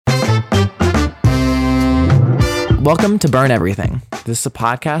Welcome to Burn Everything. This is a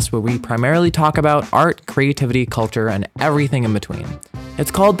podcast where we primarily talk about art, creativity, culture, and everything in between. It's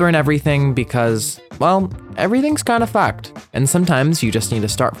called Burn Everything because, well, everything's kind of fucked, and sometimes you just need to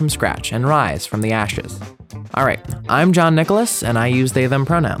start from scratch and rise from the ashes. All right, I'm John Nicholas, and I use they, them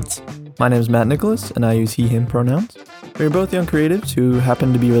pronouns. My name is Matt Nicholas, and I use he, him pronouns. We're both young creatives who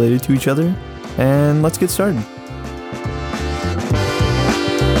happen to be related to each other, and let's get started.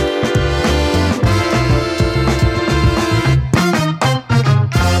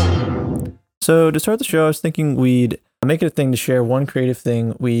 So to start the show, I was thinking we'd make it a thing to share one creative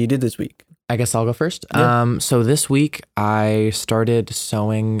thing we did this week. I guess I'll go first. Yeah. So this week, I started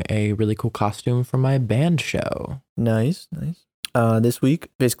sewing a really cool costume for my band show. Nice. This week,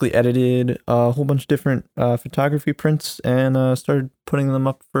 basically edited a whole bunch of different photography prints and started putting them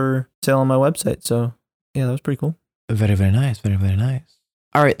up for sale on my website. So yeah, that was pretty cool. Very, very nice. Very, very nice.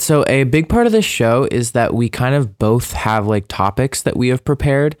 All right. So a big part of this show is that we kind of both have like topics that we have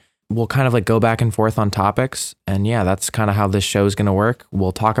prepared. We'll kind of like go back and forth on topics. And yeah, that's kind of how this show is going to work.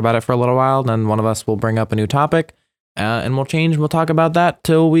 We'll talk about it for a little while. Then one of us will bring up a new topic and we'll change. We'll talk about that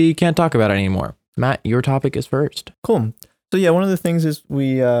till we can't talk about it anymore. Matt, your topic is first. Cool. So yeah, one of the things is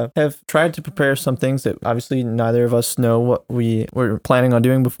we have tried to prepare some things that obviously neither of us know what we were planning on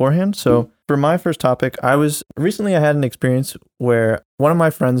doing beforehand. So for my first topic, I had an experience where one of my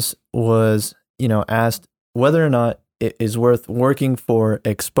friends was, asked whether or not it is worth working for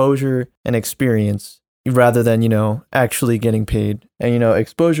exposure and experience rather than, actually getting paid. And,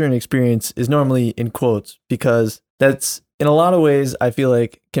 exposure and experience is normally in quotes because that's in a lot of ways, I feel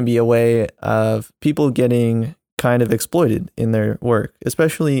like can be a way of people getting kind of exploited in their work,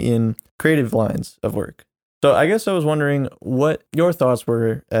 especially in creative lines of work. So I guess I was wondering what your thoughts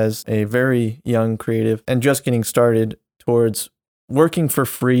were as a very young creative and just getting started towards working for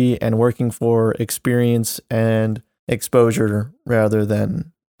free and working for experience and exposure rather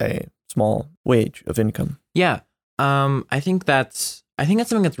than a small wage of income. Yeah. I think that's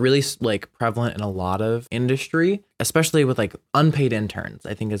something that's really like prevalent in a lot of industry, especially with like unpaid interns.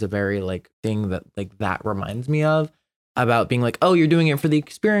 I think is a very like thing that like that reminds me of about being like, oh, you're doing it for the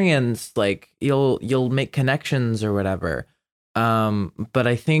experience. Like you'll make connections or whatever. But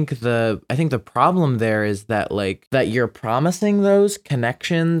I think the problem there is that like that you're promising those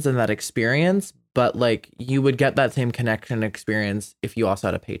connections and that experience, but like you would get that same connection experience if you also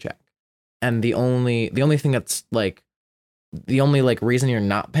had a paycheck. And the only thing that's like the only like reason you're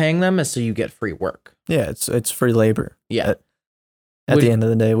not paying them is so you get free work. Yeah, it's free labor. Yeah. At the end of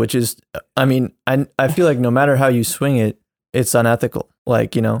the day, which is, I mean, I feel like no matter how you swing it, it's unethical.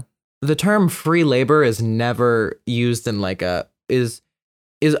 Like, the term free labor is never used in like is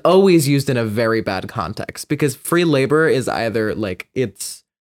always used in a very bad context because free labor is either like it's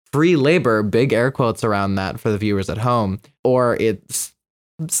free labor, big air quotes around that for the viewers at home, or it's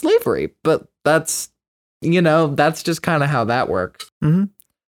slavery. But that's just kind of how that works. Mm-hmm.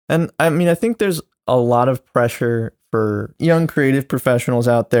 And I mean, I think there's a lot of pressure for young creative professionals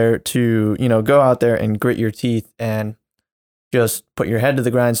out there to, go out there and grit your teeth and just put your head to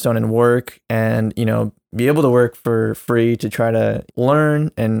the grindstone and work and, be able to work for free to try to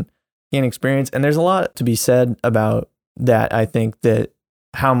learn and gain experience. And there's a lot to be said about that. I think that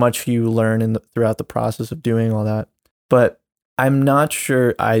how much you learn throughout the process of doing all that. But I'm not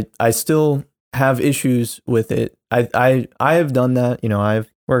sure. I still have issues with it. I have done that.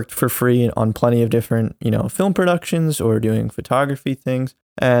 I've worked for free on plenty of different, film productions or doing photography things.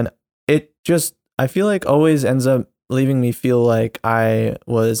 And it just, I feel like always ends up leaving me feel like I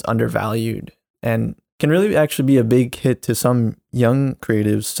was undervalued and can really actually be a big hit to some young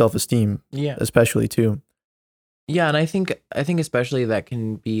creatives' self-esteem. Yeah. Especially too. Yeah. And I think especially that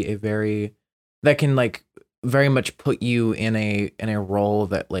can be that can like very much put you in a role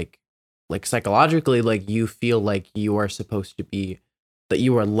that like psychologically, like you feel like you are supposed to be, that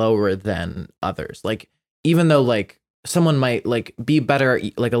you are lower than others. Like, even though like someone might like be better,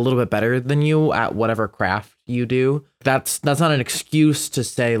 like a little bit better than you at whatever craft you do, that's not an excuse to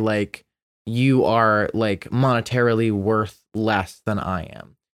say like you are like monetarily worth less than I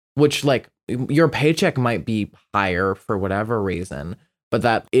am, which like your paycheck might be higher for whatever reason, but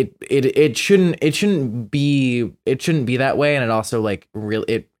that it shouldn't be that way. And it also like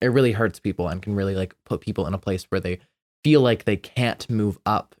it really hurts people and can really like put people in a place where they feel like they can't move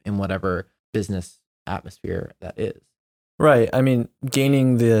up in whatever business atmosphere that is. Right. I mean,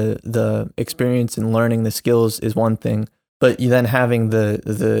 gaining the experience and learning the skills is one thing, but you then having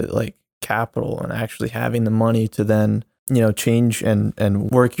the like capital and actually having the money to then, change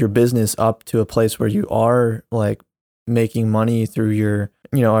and work your business up to a place where you are like making money through your,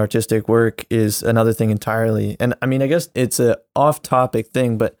 artistic work is another thing entirely. And I mean, I guess it's a off topic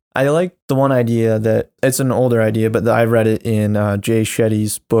thing, but I like the one idea that it's an older idea, but I read it in Jay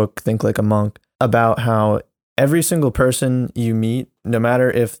Shetty's book, Think Like a Monk, about how every single person you meet, no matter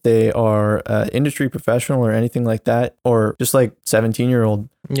if they are industry professional or anything like that, or just like 17-year-old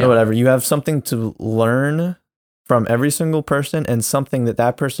or whatever, you have something to learn from every single person, and something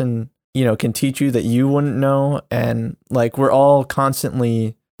that person, can teach you that you wouldn't know. And like, we're all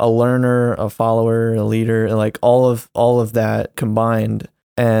constantly a learner, a follower, a leader, and like all of that combined.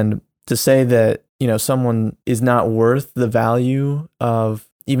 And to say that, someone is not worth the value of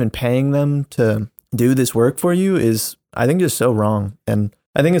even paying them to do this work for you is, I think, just so wrong. And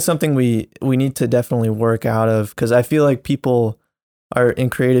I think it's something we need to definitely work out of, because I feel like people are in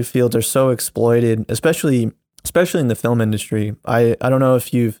creative fields are so exploited, especially in the film industry. I don't know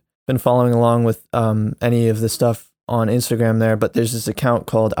if you've been following along with any of the stuff on Instagram there, but there's this account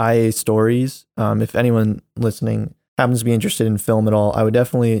called IA Stories. If anyone listening happens to be interested in film at all, I would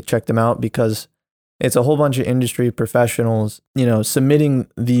definitely check them out, because it's a whole bunch of industry professionals, submitting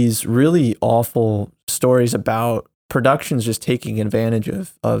these really awful stories about productions just taking advantage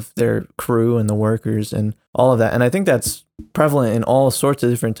of their crew and the workers and all of that. And I think that's prevalent in all sorts of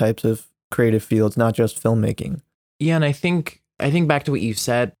different types of creative fields, not just filmmaking. Yeah, and I think back to what you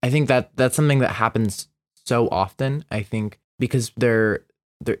said, I think that's something that happens so often. I think because there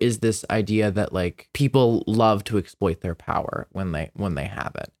is this idea that like people love to exploit their power when they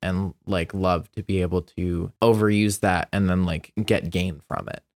have it, and like love to be able to overuse that and then like get gain from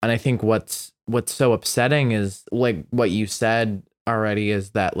it. And I think what's so upsetting is like what you said already,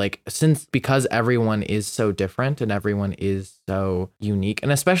 is that like, because everyone is so different and everyone is so unique,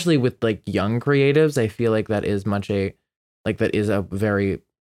 and especially with like young creatives, I feel like that is a very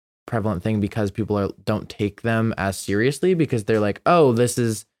prevalent thing, because people don't take them as seriously, because they're like, oh,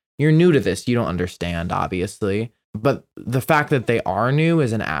 you're new to this, you don't understand, obviously. But the fact that they are new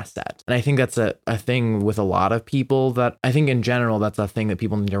is an asset. And I think that's a thing with a lot of people, that I think in general, that's a thing that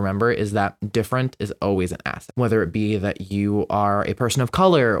people need to remember, is that different is always an asset. Whether it be that you are a person of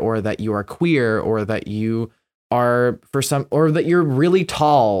color, or that you are queer, or that you are or that you're really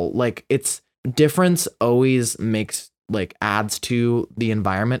tall, like difference always adds to the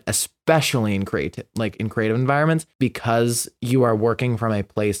environment, especially in creative environments, because you are working from a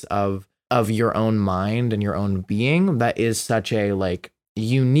place of your own mind and your own being. That is such a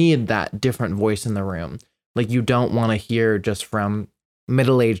you need that different voice in the room. Like, you don't want to hear just from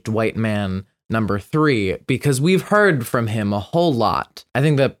middle-aged white man number 3, because we've heard from him a whole lot. I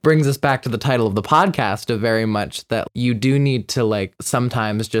think that brings us back to the title of the podcast, of very much that you do need to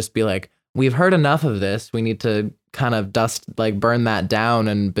sometimes just be like, we've heard enough of this. We need to kind of burn that down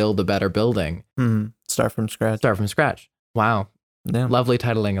and build a better building. Mm-hmm. Start from scratch. Wow. Yeah. Lovely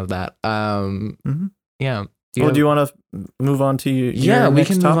titling of that. Yeah. Do you want to move on to your Yeah, we next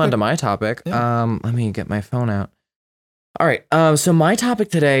can topic? move on to my topic. Yeah. Let me get my phone out. All right. So my topic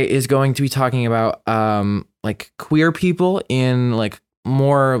today is going to be talking about queer people in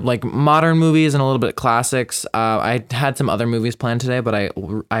more modern movies and a little bit of classics. I had some other movies planned today, but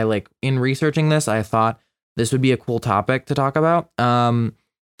I in researching this, I thought this would be a cool topic to talk about. So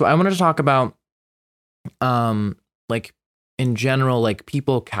I wanted to talk about in general,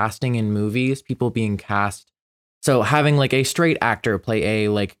 people casting in movies, people being cast. So having a straight actor play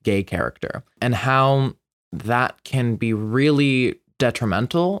a gay character, and how that can be really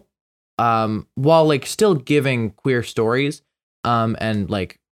detrimental, while still giving queer stories,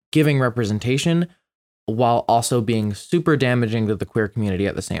 and giving representation, while also being super damaging to the queer community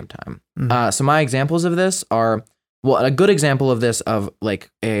at the same time. Mm-hmm. So my examples of this are, a good example of this, of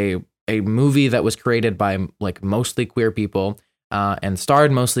a movie that was created by mostly queer people, and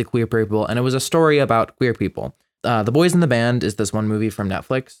starred mostly queer people, and it was a story about queer people. The Boys in the Band is this one movie from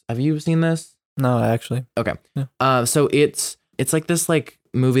Netflix. Have you seen this? No, actually. Okay. Yeah. So it's this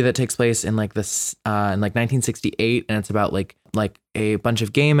movie that takes place in this in 1968, and it's about a bunch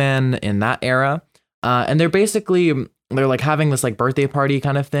of gay men in that era, and they're having this having party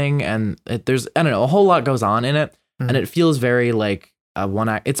kind of thing, and there's, I don't know, a whole lot goes on in it. Mm-hmm. And it feels very a one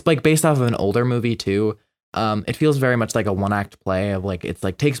act. It's based off of an older movie too. It feels very much like a one act play of it's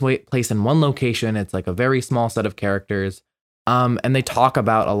takes place in one location. It's a very small set of characters. And they talk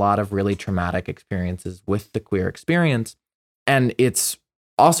about a lot of really traumatic experiences with the queer experience. And it's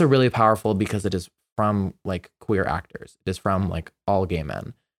also really powerful because it is from queer actors. It is from all gay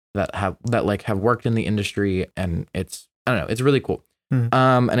men that have worked in the industry, and it's, I don't know, it's really cool.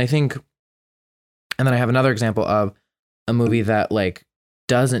 Mm-hmm. And I think, and then I have another example of a movie that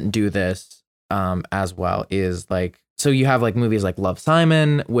doesn't do this as well, is so you have like movies like Love,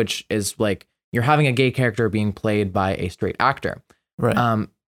 Simon, which is like you're having a gay character being played by a straight actor. Right.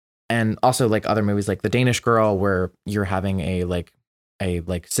 And also like other movies like The Danish Girl, where you're having a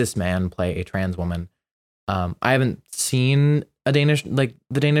cis man play a trans woman. I haven't seen the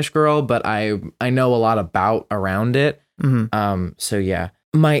Danish Girl, but I know a lot around it. Mm-hmm. So yeah,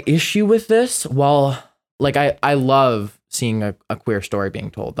 my issue with this, while like I love seeing a queer story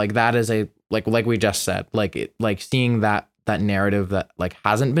being told, like that is a like we just said, like seeing that narrative that like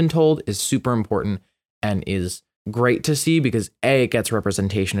hasn't been told is super important and is great to see, because it gets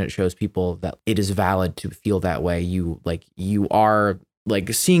representation. It shows people that it is valid to feel that way. You are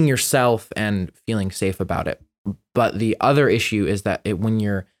like seeing yourself and feeling safe about it. But the other issue is that when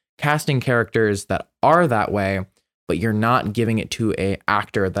you're casting characters that are that way, but you're not giving it to a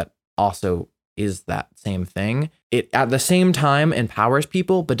actor that also is that same thing, it at the same time empowers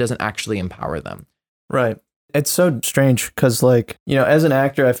people, but doesn't actually empower them. Right. It's so strange because, like, you know, as an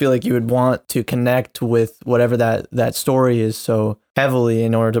actor, I feel like you would want to connect with whatever that story is so heavily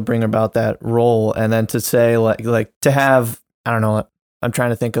in order to bring about that role. And then to say, like to have, I don't know, I'm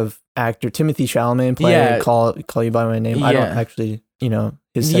trying to think of actor Timothy Chalamet play Call You by My Name. Yeah. I don't actually, you know,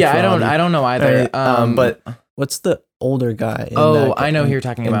 his sexuality. I don't know either. Right? But what's the older guy? I know who you're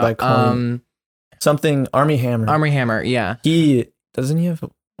talking about. Something Armie Hammer. Armie Hammer, yeah. He has a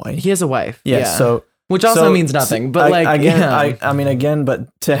wife. He has a wife. Yeah. So which also means nothing, but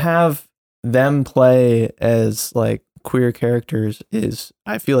but to have them play as like queer characters is,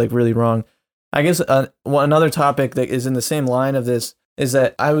 I feel like, really wrong. I guess another topic that is in the same line of this is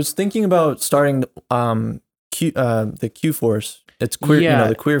that I was thinking about starting the Q Force. It's queer, you know,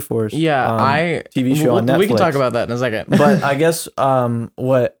 the Queer Force. Yeah, TV show on Netflix. We can talk about that in a second. But I guess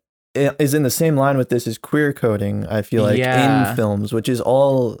what is in the same line with this is queer coding, I feel like, in films, which is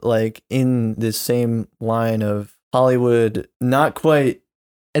all like in this same line of Hollywood, not quite.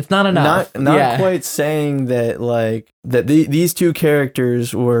 It's not enough. Not quite saying that like that these two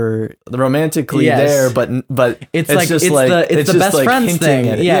characters were romantically there, but it's like just it's the best friends thing.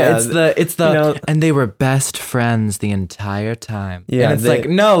 It's the you know, and they were best friends the entire time. Yeah, and it's like,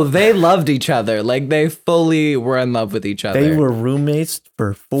 no, they loved each other. Like they fully were in love with each other. They were roommates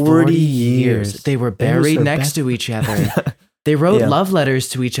for 40 years. They were buried next to each other. They wrote love letters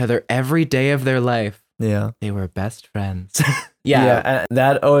to each other every day of their life. Yeah, they were best friends. Yeah, and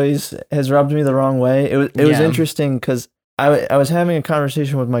that always has rubbed me the wrong way. It was interesting because I was having a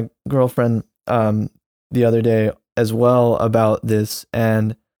conversation with my girlfriend the other day as well about this,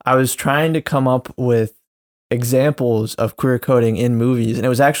 and I was trying to come up with examples of queer coding in movies, and it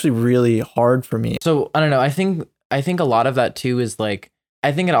was actually really hard for me. So I don't know. I think a lot of that too is like,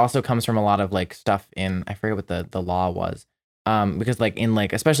 I think it also comes from a lot of like stuff in, I forget what the law was. Because like in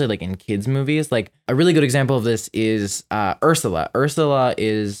like, especially like in kids movies, like a really good example of this is Ursula. Ursula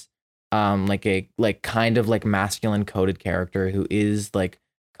is like a kind of like masculine coded character who is like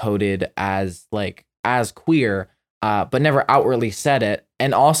coded as queer, but never outwardly said it.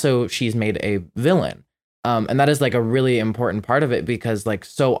 And also she's made a villain. And that is like a really important part of it, because like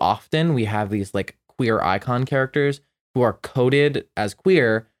so often we have these like queer icon characters who are coded as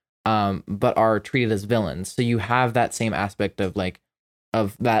queer, but are treated as villains. So you have that same aspect of like,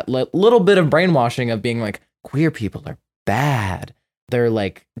 of that little bit of brainwashing of being like, queer people are bad. They're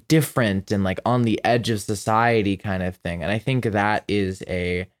like different and like on the edge of society kind of thing. And I think that's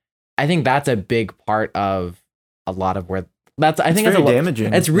a big part of a lot of where it's very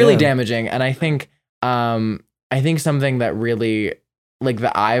damaging. It's really damaging. And I think something that really like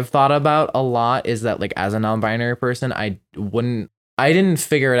that I've thought about a lot is that like as a non-binary person, I didn't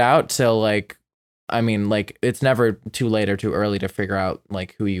figure it out till like, I mean, like it's never too late or too early to figure out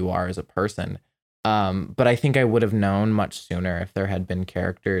like who you are as a person. But I think I would have known much sooner if there had been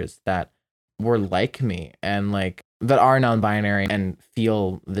characters that were like me and like that are non-binary and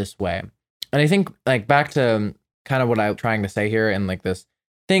feel this way. And I think like back to kind of what I'm trying to say here and like this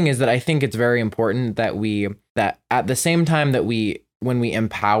thing is that I think it's very important that at the same time that when we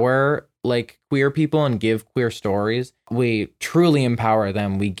empower like queer people and give queer stories, we truly empower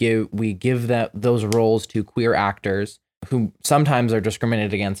them. We give those roles to queer actors who sometimes are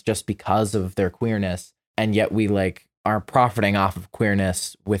discriminated against just because of their queerness, and yet we like are profiting off of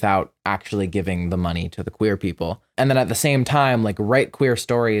queerness without actually giving the money to the queer people. And then at the same time, like write queer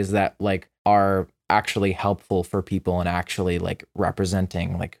stories that like are actually helpful for people and actually like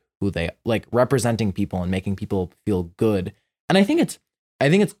representing like representing people and making people feel good. And I think it's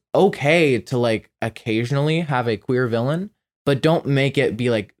okay to like occasionally have a queer villain, but don't make it be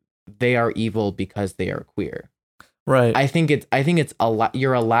like they are evil because they are queer. Right. I think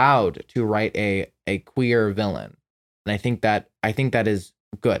you're allowed to write a queer villain. And I think that is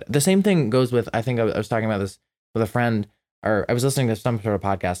good. The same thing goes with, I think I was talking about this with a friend, or I was listening to some sort of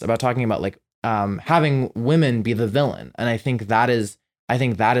podcast about talking about like having women be the villain. And I think that is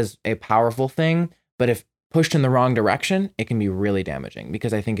a powerful thing, but if pushed in the wrong direction, it can be really damaging,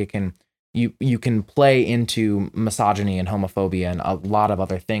 because I think it can, you can play into misogyny and homophobia and a lot of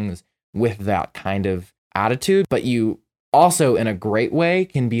other things with that kind of attitude. But you also, in a great way,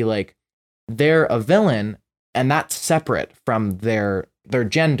 can be like, they're a villain, and that's separate from their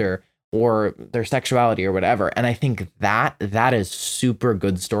gender or their sexuality or whatever. And I think that is super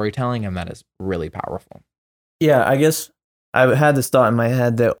good storytelling, and that is really powerful. Yeah, I guess I had this thought in my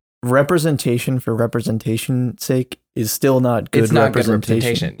head that representation for representation's sake is still not good. It's not good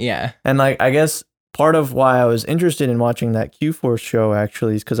representation. Yeah. And like, I guess part of why I was interested in watching that Q-Force show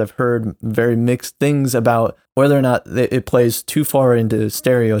actually is because I've heard very mixed things about whether or not it plays too far into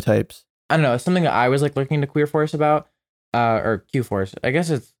stereotypes. I don't know. It's something that I was like looking to Queer Force about, or Q Force. I guess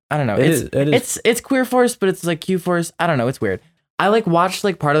it's, I don't know. It's Queer Force, but it's like Q Force. I don't know. It's weird. I like watched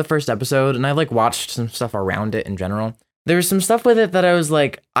like part of the first episode, and I like watched some stuff around it in general. There was some stuff with it that I was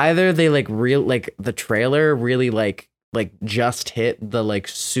like, either they like the trailer really like just hit the like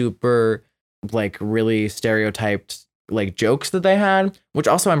super like really stereotyped like jokes that they had, which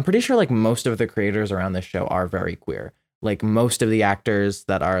also I'm pretty sure like most of the creators around this show are very queer. Like most of the actors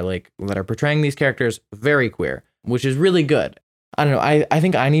that are portraying these characters, very queer, which is really good. I don't know. I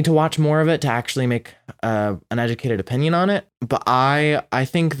think I need to watch more of it to actually make an educated opinion on it. But I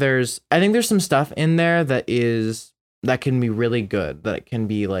think there's some stuff in there that can be really good, that can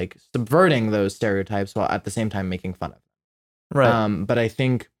be like subverting those stereotypes while at the same time making fun of them. Right. But I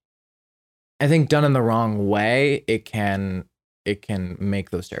think done in the wrong way, it can make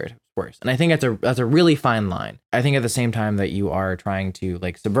those stereotypes worse. And I think that's a really fine line. I think at the same time that you are trying to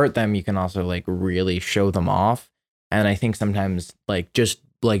like subvert them, you can also like really show them off. And I think sometimes like just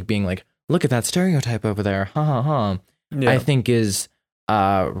like being like, look at that stereotype over there, ha ha ha. Yeah. I think is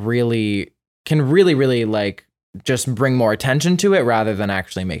really like just bring more attention to it rather than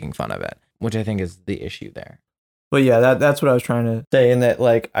actually making fun of it, which I think is the issue there. Well, yeah, that's what I was trying to say. And that,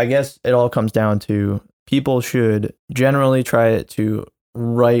 like, I guess it all comes down to people should generally try to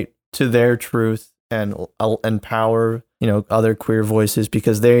write to their truth and empower, other queer voices,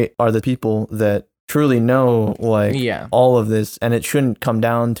 because they are the people that truly know, like, all of this. And it shouldn't come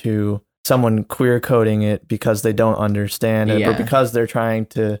down to someone queer coding it because they don't understand it, but because they're trying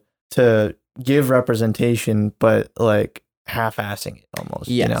to give representation, but like half-assing it almost,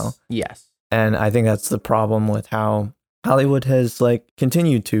 Yes. And I think that's the problem with how Hollywood has like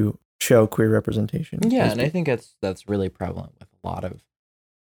continued to show queer representation. Yeah, and I think that's really prevalent with a lot of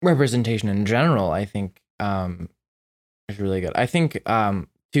representation in general. I think is really good. I think to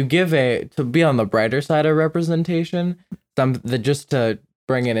be on the brighter side of representation, just to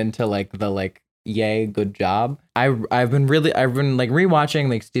bring it into like the like yay, good job. I've been like rewatching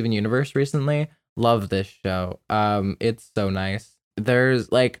like Steven Universe recently. Love this show. It's so nice.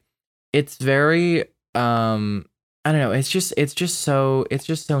 There's like, it's very I don't know, it's just so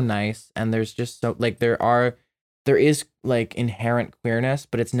nice, and there's just so like there is like inherent queerness,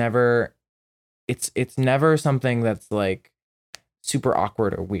 but it's never something that's like super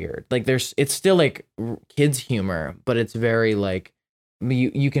awkward or weird. Like it's still like kids humor, but it's very like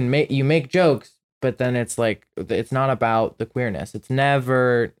you make jokes, but then it's like it's not about the queerness. It's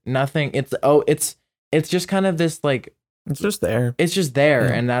never nothing. It's just kind of this like it's just there. It's just there,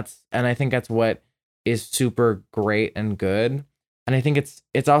 yeah. And I think that's what is super great and good. And I think it's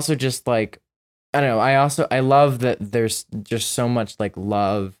also just like, I don't know. I love that there's just so much like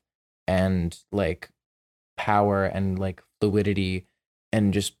love and like power and like fluidity,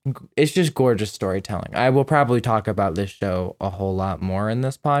 and it's just gorgeous storytelling. I will probably talk about this show a whole lot more in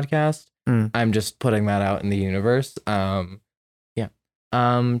this podcast. I'm just putting that out in the universe. Yeah. Do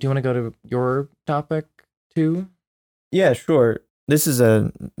you want to go to your topic too? Yeah, sure. This is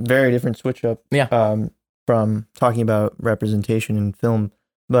a very different switch up. Yeah. From talking about representation in film,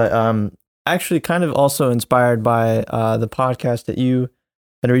 but actually kind of also inspired by the podcast that you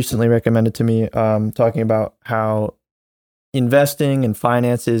had recently recommended to me, talking about how investing and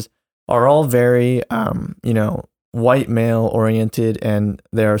finances are all very white male oriented, and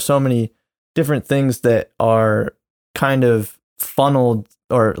there are so many different things that are kind of funneled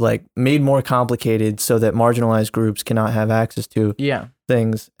or like made more complicated so that marginalized groups cannot have access to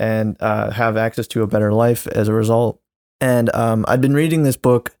things and have access to a better life as a result. And I've been reading this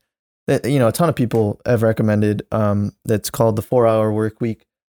book that a ton of people have recommended, that's called The 4-Hour Workweek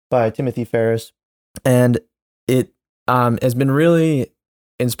by Timothy Ferriss, and it has been really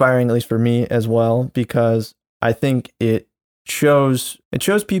inspiring, at least for me as well, because I think it shows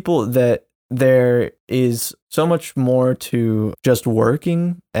people that there is so much more to just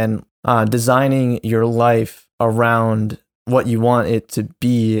working and designing your life around what you want it to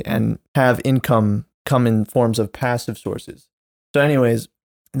be and have income come in forms of passive sources. So anyways,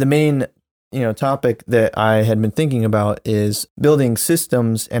 the main topic that I had been thinking about is building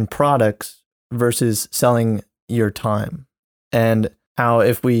systems and products versus selling your time, and how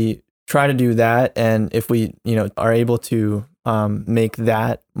if we try to do that, and if we are able to make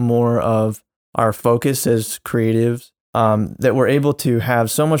that more of our focus as creatives, that we're able to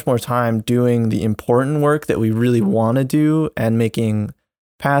have so much more time doing the important work that we really want to do and making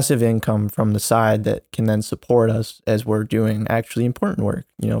passive income from the side that can then support us as we're doing actually important work.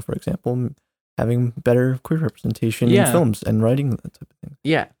 For example, having better queer representation in films and writing, that type of thing.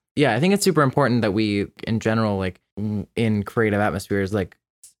 Yeah. I think it's super important that we, in general, like in creative atmospheres, like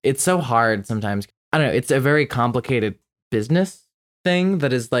it's so hard sometimes. I don't know. It's a very complicated business thing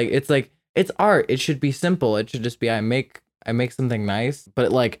that is like, it's art. It should be simple. It should just be, I make something nice.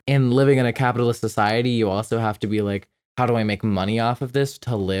 But like in living in a capitalist society, you also have to be like, how do I make money off of this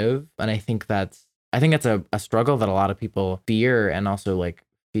to live? And I think that's a struggle that a lot of people fear and also like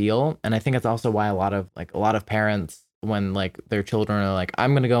feel. And I think it's also why a lot of parents, when like their children are like,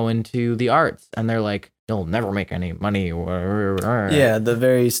 I'm gonna go into the arts, and they're like, you'll never make any money. Yeah, the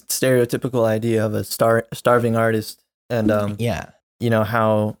very stereotypical idea of a starving artist, and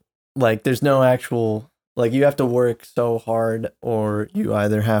how like there's no actual, like, you have to work so hard, or you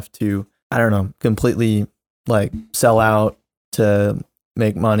either have to, I don't know, completely like sell out to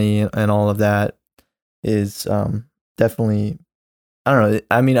make money, and all of that is definitely, I don't know.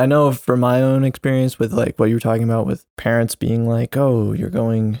 I mean, I know from my own experience with like what you were talking about with parents being like, oh, you're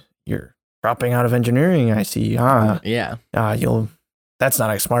dropping out of engineering, I see. That's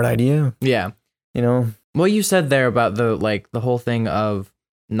not a smart idea. Yeah. What you said there about the whole thing of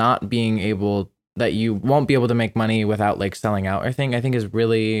not being able, that you won't be able to make money without like selling out, I think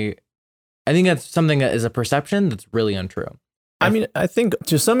that's something that is a perception that's really untrue. I mean, I think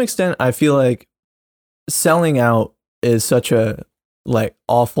to some extent, I feel like selling out is such a like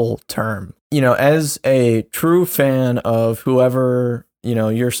awful term. As a true fan of whoever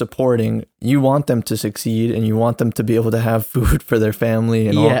you're supporting, you want them to succeed, and you want them to be able to have food for their family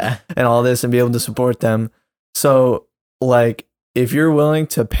and all this, and be able to support them. So like, if you're willing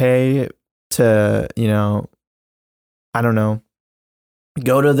to pay to, I don't know,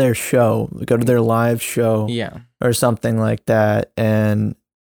 go to their live show, or something like that, and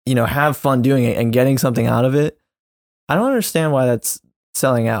have fun doing it and getting something out of it, I don't understand why that's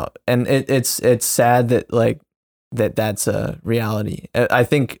selling out. And it's sad that like that's a reality. I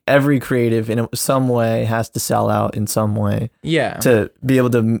think every creative in some way has to sell out in some way, to be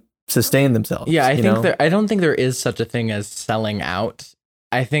able to sustain themselves. Yeah, I don't think there is such a thing as selling out.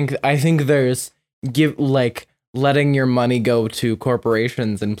 I think there's letting your money go to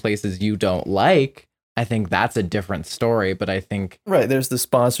corporations and places you don't like. I think that's a different story, but I think there's the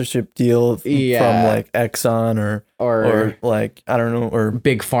sponsorship deal from like Exxon or like, I don't know, or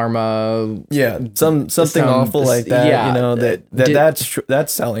big pharma. Yeah, something awful like that. Yeah,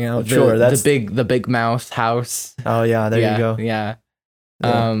 that's selling out. That's the big mouse house. Oh yeah, there you go. Yeah.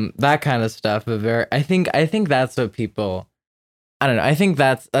 That kind of stuff. I think that's what people. I don't know. I think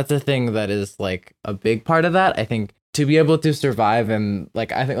that's a thing that is like a big part of that. I think to be able to survive, and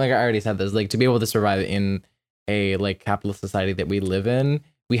like, I think, like I already said this, like to be able to survive in a like capitalist society that we live in,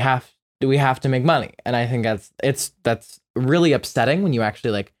 we have to make money. And I think that's really upsetting when you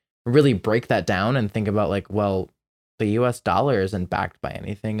actually like really break that down and think about like, well, the US dollar isn't backed by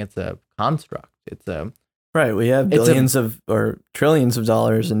anything. It's a construct. Right, we have billions or trillions of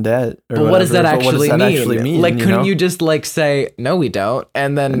dollars in debt. But what does that actually mean? Like, couldn't you just like say, no, we don't,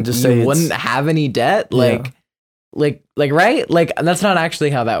 and then just you wouldn't have any debt? Like, right? Like, that's not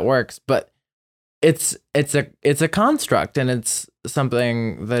actually how that works. But it's a construct, and it's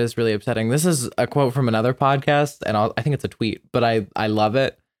something that is really upsetting. This is a quote from another podcast, and I think it's a tweet, but I love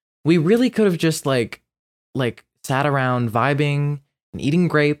it. We really could have just like sat around vibing and eating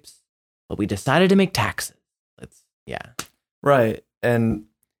grapes, but we decided to make taxes. Right. And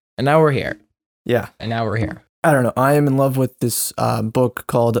now we're here. Yeah. And now we're here. I don't know. I am in love with this book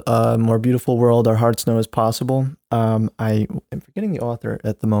called A More Beautiful World Our Hearts Know Is Possible. I am forgetting the author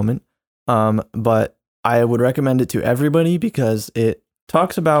at the moment, but I would recommend it to everybody because it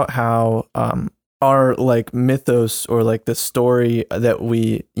talks about how our like mythos, or like the story that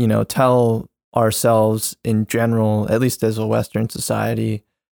we tell ourselves in general, at least as a Western society,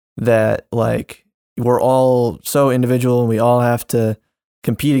 that like we're all so individual and we all have to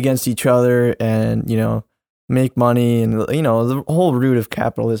compete against each other and make money, and the whole root of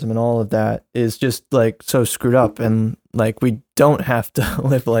capitalism and all of that is just like so screwed up, and like we don't have to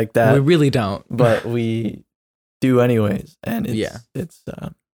live like that. We really don't, but we do anyways, and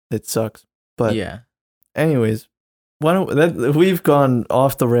it sucks. But anyways, we've gone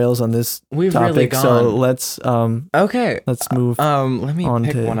off the rails on this topic, really gone. So let's let's move. Let me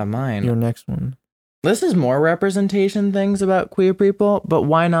pick one of mine. Your next one. This is more representation things about queer people, but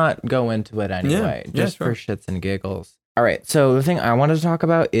why not go into it anyway, just for shits and giggles. All right, so the thing I wanted to talk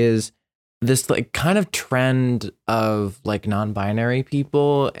about is this like kind of trend of like non-binary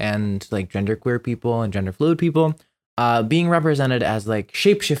people and like genderqueer people and gender fluid people being represented as like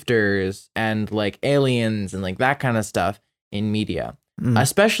shapeshifters and like aliens and like that kind of stuff in media.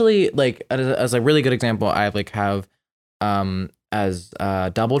 Especially like as a really good example, I like have as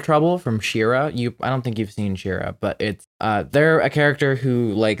Double Trouble from She-Ra. I don't think you've seen She-Ra, but it's they're a character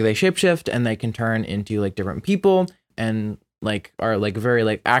who like they shapeshift and they can turn into like different people and like are like very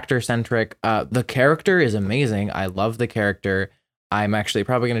like actor centric. The character is amazing. I love the character. I'm actually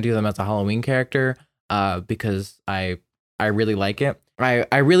probably gonna do them as a Halloween character because I really like it.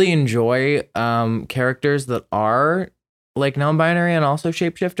 I really enjoy characters that are like non-binary and also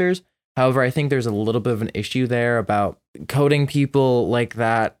shapeshifters. However, I think there's a little bit of an issue there about coding people like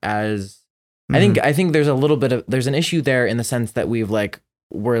that as I think there's an issue there in the sense that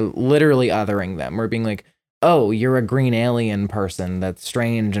we're literally othering them. We're being like, oh, you're a green alien person that's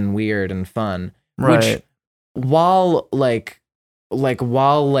strange and weird and fun. Right. Which while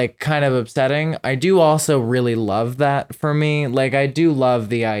kind of upsetting, I do also really love that for me. Like I do love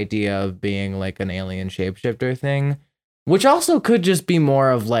the idea of being like an alien shapeshifter thing. Which also could just be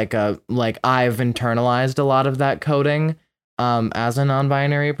more of like I've internalized a lot of that coding as a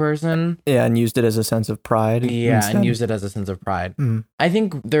non-binary person. Yeah, and used it as a sense of pride. Yeah, instead. And used it as a sense of pride. I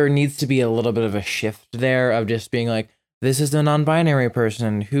think there needs to be a little bit of a shift there of just being like, this is a non-binary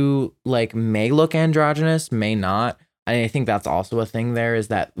person who like may look androgynous, may not. I think that's also a thing there is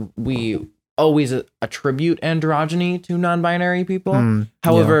that we always attribute androgyny to non-binary people.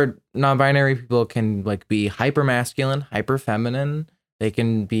 However, non-binary people can like be hyper masculine, hyper feminine. They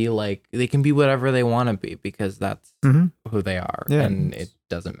can be whatever they want to be because that's who they are, and it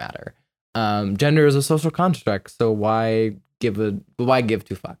doesn't matter. Gender is a social construct, so why give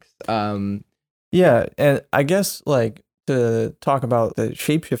two fucks? Yeah, and I guess like to talk about the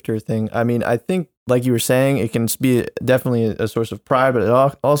shapeshifter thing. I mean, I think like you were saying, it can be definitely a source of pride, but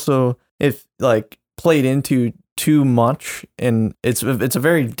it also if like played into too much, and it's a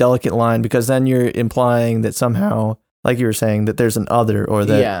very delicate line because then you're implying that somehow, like you were saying, that there's an other or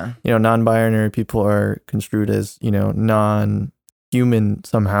that non-binary people are construed as non-human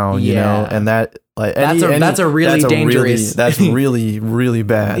somehow, and that like that's a really dangerous. That's really really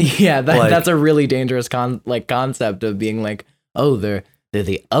bad. Yeah, that's a really dangerous concept of being like, oh, they're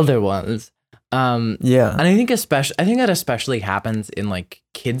the other ones. And I think that especially happens in like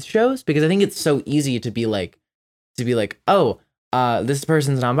kids shows because I think it's so easy to be like, oh, this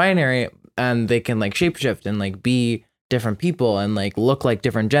person's non-binary and they can like shapeshift and like be different people and like look like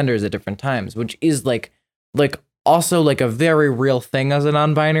different genders at different times, which is like also like a very real thing as a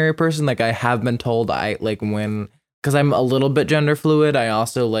non-binary person. Like I have been told because I'm a little bit gender fluid, I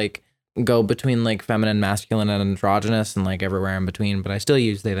also like go between like feminine, masculine, and androgynous and like everywhere in between, but I still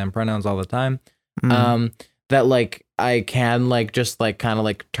use they them pronouns all the time. That like I can like just like kind of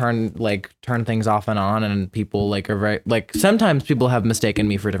like turn things off and on, and people like are very like sometimes people have mistaken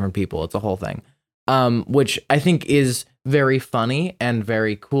me for different people. It's a whole thing. Which I think is very funny and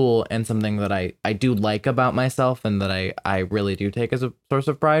very cool and something that I do like about myself and that I really do take as a source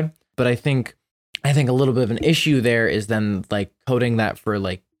of pride. But I think a little bit of an issue there is then like coding that for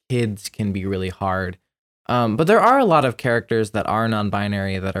like kids can be really hard. But there are a lot of characters that are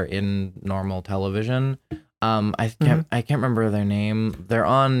non-binary that are in normal television. I can't remember their name. They're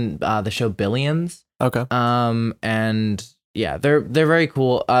on the show Billions. Okay. And yeah, they're very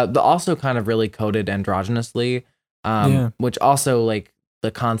cool. They're also kind of really coded androgynously. Which also like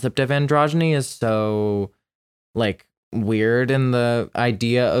the concept of androgyny is so like weird in the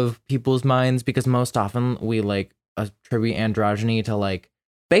idea of people's minds because most often we like attribute androgyny to like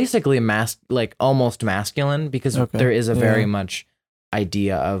basically like almost masculine because there is a very much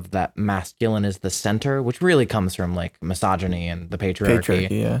idea of that masculine is the center, which really comes from like misogyny and the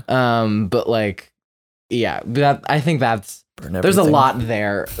patriarchy. But like, yeah, that I think there's a lot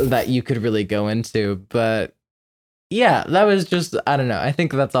there that you could really go into, but yeah, that was just, I don't know. I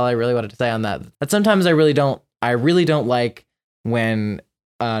think that's all I really wanted to say on that. But sometimes I really don't like when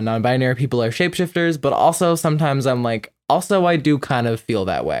non-binary people are shapeshifters, but also sometimes I'm like, also I do kind of feel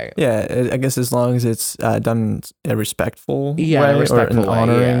that way. Yeah, I guess as long as it's done in a respectful Yeah, way a respectful or an way,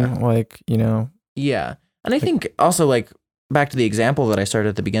 honoring, yeah. like, you know. Yeah. And I think also like back to the example that I started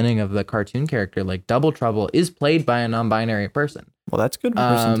at the beginning of the cartoon character, like Double Trouble is played by a non-binary person. Well, that's good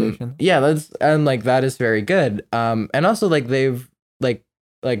representation. Yeah, that is very good. And also like they've like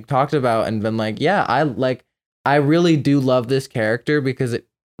talked about and been like, yeah, I really do love this character because it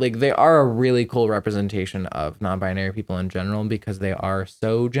like they are a really cool representation of non-binary people in general because they are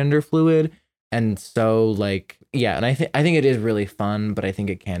so gender fluid and so like yeah, and I think it is really fun, but I think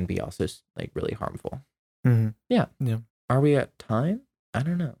it can be also like really harmful. Mm-hmm. Yeah. Yeah. Are we at time? I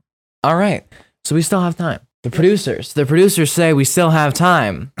don't know. All right. So we still have time. The producers say we still have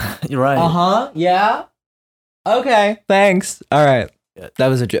time. You're right. Uh-huh. Yeah. Okay. Thanks. All right. That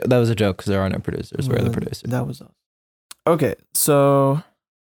was a joke because there are no producers. We're the producers. That was us. Okay. So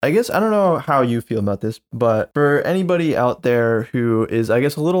I guess I don't know how you feel about this, but for anybody out there who is, I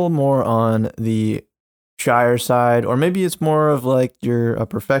guess, a little more on the shyer side, or maybe it's more of like you're a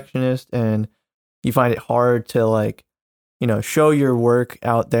perfectionist and you find it hard to like, you know, show your work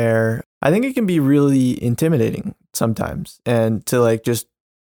out there. I think it can be really intimidating sometimes, and to like just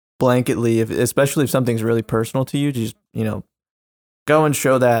blanketly, especially if something's really personal to you, to just, you know, go and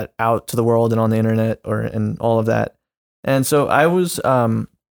show that out to the world and on the internet and all of that. And so I was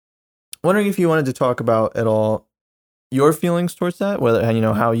wondering if you wanted to talk about at all your feelings towards that, whether, you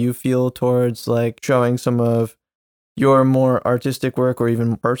know, how you feel towards like showing some of your more artistic work or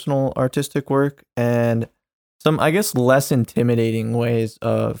even personal artistic work, and some, I guess, less intimidating ways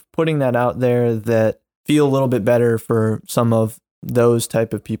of putting that out there that feel a little bit better for some of those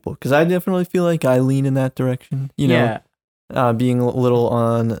type of people. Because I definitely feel like I lean in that direction, you know, being a little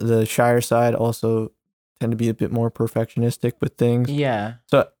on the shyer side, also tend to be a bit more perfectionistic with things. Yeah.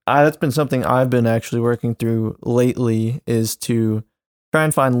 So that's been something I've been actually working through lately, is to try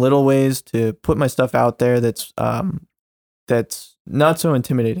and find little ways to put my stuff out there that's not so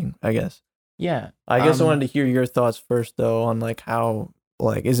intimidating, I guess. Yeah. I guess I wanted to hear your thoughts first, though, on like how,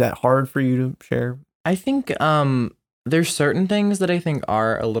 like, is that hard for you to share? I think there's certain things that I think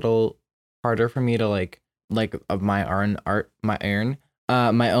are a little harder for me to like of my own art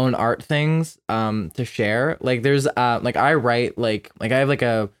things to share. Like there's like I write like I have like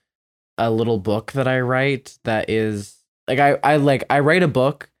a little book that I write that is like I write a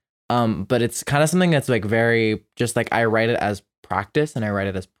book but it's kind of something that's like very just like I write it as practice and I write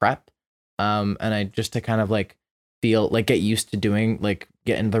it as prep. And I just to kind of like feel like get used to doing like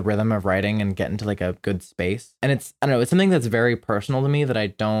get into the rhythm of writing and get into like a good space. And it's I don't know, it's something that's very personal to me that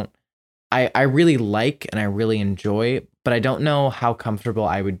I really like and I really enjoy, but I don't know how comfortable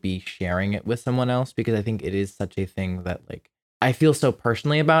I would be sharing it with someone else because I think it is such a thing that like I feel so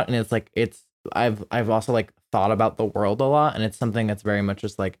personally about, and it's like I've also like thought about the world a lot, and it's something that's very much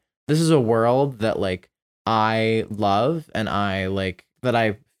just like this is a world that like I love and I like that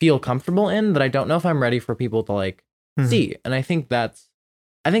I feel comfortable in, that I don't know if I'm ready for people to like see. And I think that's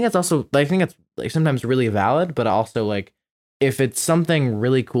also I think it's like sometimes really valid, but also like if it's something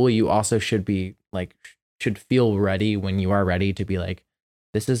really cool, you also should be like should feel ready when you are ready to be like,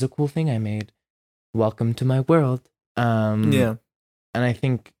 this is a cool thing I made. Welcome to my world. Yeah. And I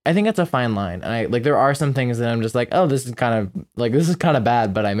think it's a fine line. And I like there are some things that I'm just like, oh, this is kind of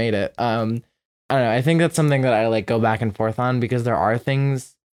bad, but I made it. I don't know. I think that's something that I like go back and forth on because there are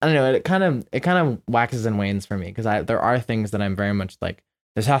things I don't know. It kind of waxes and wanes for me because there are things that I'm very much like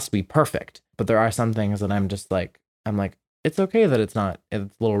this has to be perfect, but there are some things that I'm like it's okay that it's not.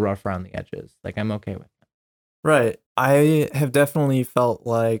 It's a little rough around the edges. Like I'm okay with that. Right. I have definitely felt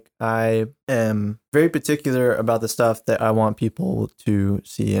like I am very particular about the stuff that I want people to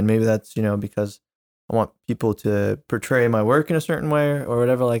see, and maybe that's, you know, because I want people to portray my work in a certain way or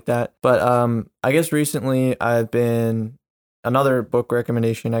whatever like that. But I guess recently another book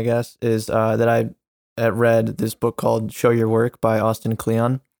recommendation, I guess, is that I read this book called Show Your Work by Austin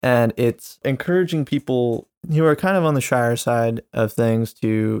Kleon. And it's encouraging people who are kind of on the shyer side of things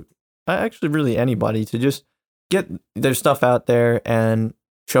to, actually really anybody, to just get their stuff out there and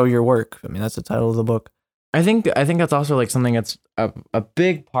show your work. I mean, that's the title of the book. I think that's also like something that's a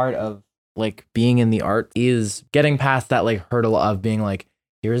big part of like being in the art is getting past that like hurdle of being like,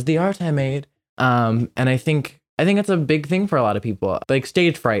 here's the art I made. And I think it's a big thing for a lot of people. Like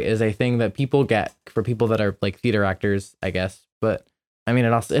stage fright is a thing that people get for people that are like theater actors, I guess. But I mean,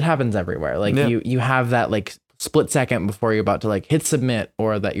 it happens everywhere. Like you have that like split second before you're about to like hit submit,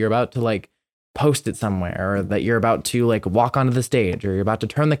 or that you're about to like post it somewhere, or that you're about to like walk onto the stage, or you're about to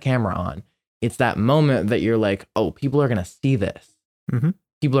turn the camera on. It's that moment that you're like, oh, people are going to see this. Mm-hmm.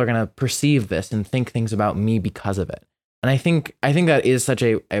 People are going to perceive this and think things about me because of it. And I think that is such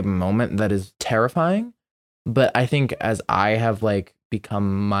a moment that is terrifying. But I think as I have like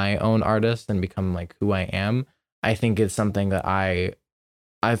become my own artist and become like who I am, I think it's something that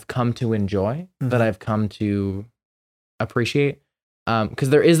I've come to enjoy, that I've come to appreciate. Because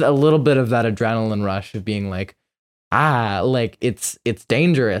there is a little bit of that adrenaline rush of being like, like it's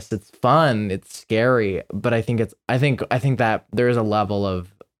dangerous, it's fun, it's scary. But I think that there is a level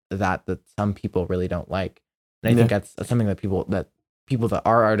of that some people really don't like. And I think that's something that people that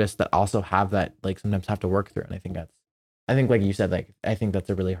are artists that also have that like sometimes have to work through. And I think like you said, like I think that's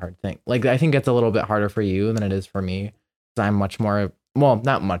a really hard thing. Like I think it's a little bit harder for you than it is for me. Because I'm much more, well,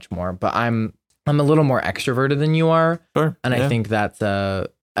 not much more, but I'm a little more extroverted than you are. Sure. And I think that's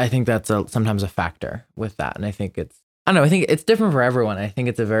sometimes a factor with that. And I think I don't know, I think it's different for everyone. I think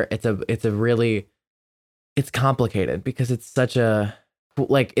it's complicated because it's such a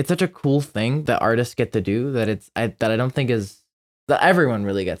cool thing that artists get to do that I don't think is that everyone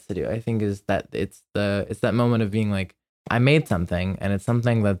really gets to do. I think is that it's that moment of being like, I made something, and it's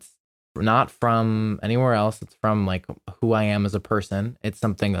something that's not from anywhere else. It's from like who I am as a person. It's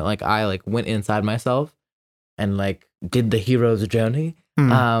something that like I like went inside myself and like did the hero's journey,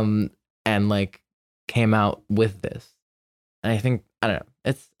 and like came out with this. And I don't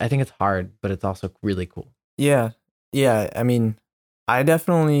know. I think it's hard, but it's also really cool. Yeah. I mean, I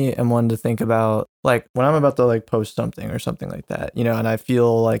definitely am one to think about like when I'm about to like post something or something like that, you know, and I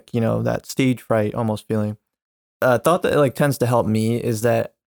feel like, you know, that stage fright almost feeling. Thought that like tends to help me is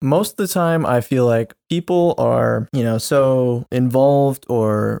that most of the time I feel like people are, you know, so involved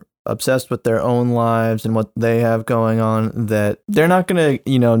or obsessed with their own lives and what they have going on that they're not going to,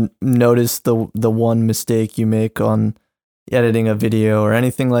 you know, notice the one mistake you make on editing a video or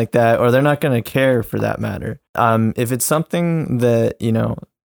anything like that, or they're not going to care for that matter. If it's something that, you know,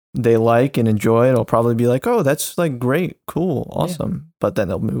 they like and enjoy, it'll probably be like, oh, that's like great, cool, awesome. Yeah. But then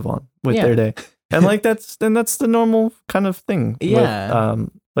they'll move on with their day. And like that's the normal kind of thing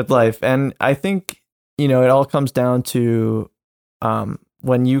with life. And I think, you know, it all comes down to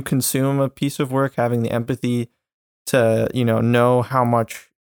when you consume a piece of work, having the empathy to, you know how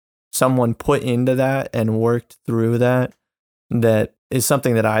much someone put into that and worked through that. That is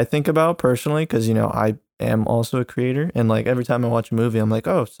something that I think about personally because, you know, I am also a creator. And like every time I watch a movie, I'm like,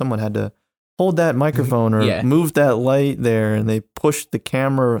 oh, someone had to hold that microphone or move that light there, and they pushed the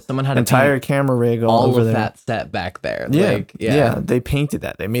camera, someone had entire camera rig all over of there. That set back there. Yeah, like, they painted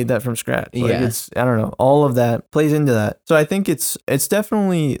that. They made that from scratch. Like it's, I don't know, all of that plays into that. So I think it's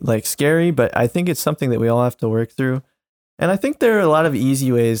definitely like scary, but I think it's something that we all have to work through. And I think there are a lot of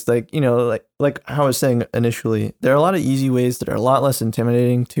easy ways, like, you know, like how I was saying initially, there are a lot of easy ways that are a lot less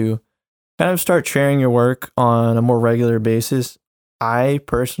intimidating to kind of start sharing your work on a more regular basis. I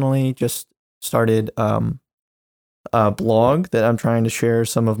personally just started a blog that I'm trying to share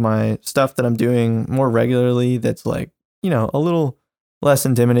some of my stuff that I'm doing more regularly. That's like, you know, a little less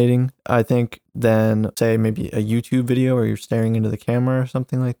intimidating, I think, than say maybe a YouTube video where you're staring into the camera or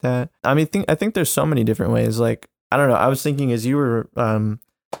something like that. I mean, I think there's so many different ways. Like, I don't know. I was thinking as you were,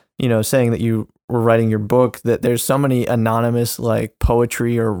 you know, saying that you were writing your book, that there's so many anonymous like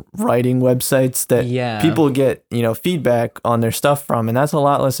poetry or writing websites that people get, you know, feedback on their stuff from. And that's a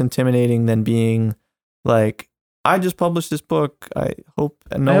lot less intimidating than being like, I just published this book. I hope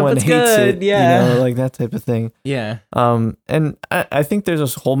no one hates it. Yeah. You know, like that type of thing. Yeah. And I think there's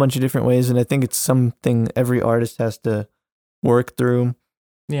a whole bunch of different ways. And I think it's something every artist has to work through.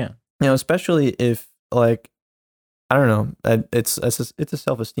 Yeah. You know, especially if like, I don't know. It's a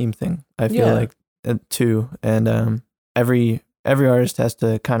self-esteem thing. I feel like too, and every artist has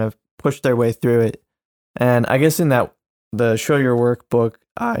to kind of push their way through it. And I guess in that the Show Your Work book,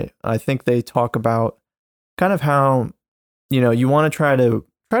 I think they talk about kind of how, you know, you want to try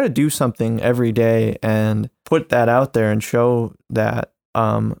to do something every day and put that out there and show that.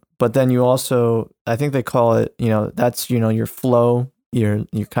 But then you also, I think they call it, you know, that's, you know, your flow. You're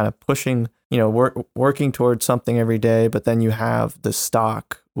kind of pushing, you know, working towards something every day, but then you have the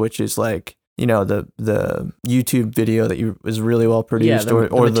stock, which is like, you know, the YouTube video that was really well produced, or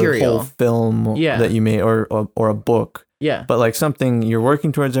the whole film that you made, or a book. Yeah. But like something you're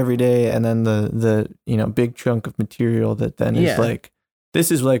working towards every day, and then the you know, big chunk of material that then is like,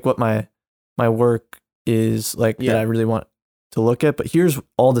 this is like what my work is like that I really want to look at, but here's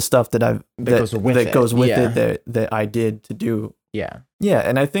all the stuff that goes with it that I did to do. Yeah. Yeah.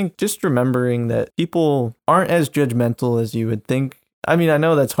 And I think just remembering that people aren't as judgmental as you would think I mean, I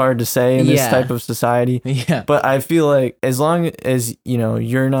know that's hard to say in this Yeah. type of society, Yeah. but I feel like as long as, you know,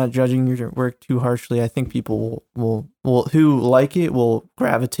 you're not judging your work too harshly, I think people will who like it will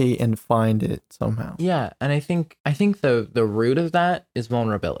gravitate and find it somehow. Yeah, and I think the root of that is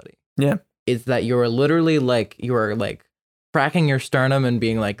vulnerability. Yeah. Is that you're literally like cracking your sternum and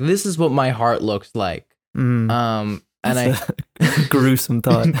being like, this is what my heart looks like. And That's a gruesome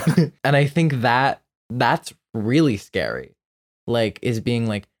thought. and I think that's really scary. Like, is being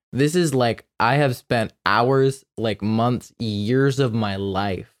like, this is like, I have spent hours, like months, years of my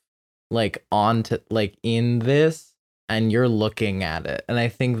life, like in this, and you're looking at it. And I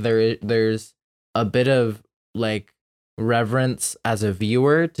think there's a bit of like reverence as a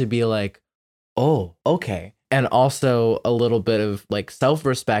viewer to be like, oh, okay. And also a little bit of like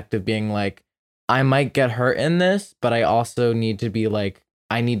self-respect of being like, I might get hurt in this, but I also need to be like,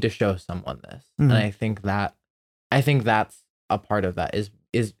 I need to show someone this. And I think that's a part of that is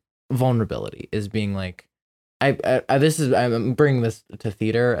vulnerability, is being like, I'm bringing this to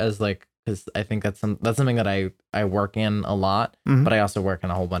theater as like, because I think that's something that I work in a lot, but I also work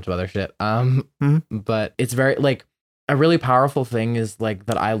in a whole bunch of other shit. But it's very like a really powerful thing is like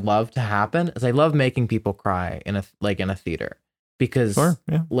that I love to happen is I love making people cry in a theater because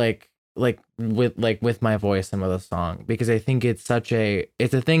like with my voice and with a song, because I think it's a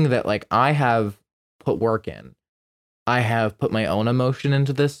thing that like I have put work in. I have put my own emotion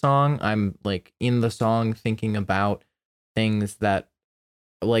into this song. I'm like in the song thinking about things that,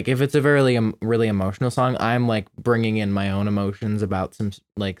 like, if it's a very really emotional song, I'm like bringing in my own emotions about some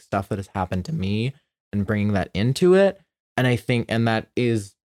like stuff that has happened to me and bringing that into it. And I think, and that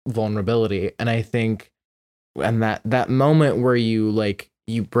is vulnerability. And I think, and that moment where you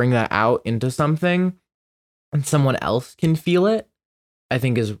bring that out into something and someone else can feel it, I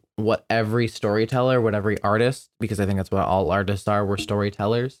think is what every storyteller, what every artist, because I think that's what all artists are. We're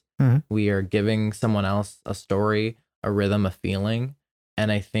storytellers. We are giving someone else a story, a rhythm, a feeling. And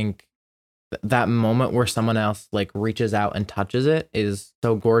I think that moment where someone else like reaches out and touches it is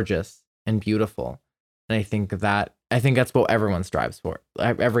so gorgeous and beautiful. And I think that's what everyone strives for.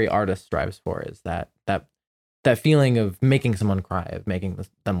 Every artist strives for, is that feeling of making someone cry, of making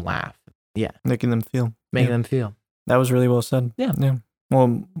them laugh. Yeah. Making them feel. Them feel. That was really well said. Yeah. Yeah.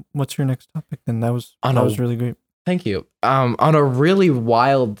 Well, what's your next topic then? That was really great. Thank you. On a really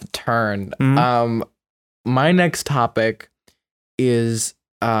wild turn, my next topic is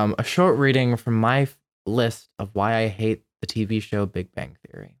a short reading from my list of why I hate the TV show Big Bang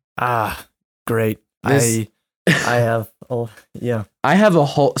Theory. Ah, great. I have I have a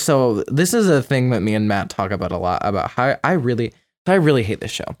whole, so this is a thing that me and Matt talk about a lot, about how I really hate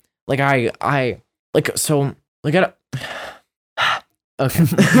this show. Like I like, so like okay.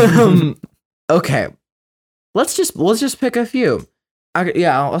 Okay. Let's just pick a few.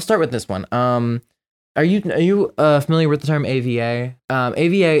 I'll start with this one. Are you familiar with the term AVA?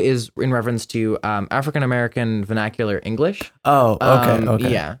 AVA is in reference to African American Vernacular English. Oh,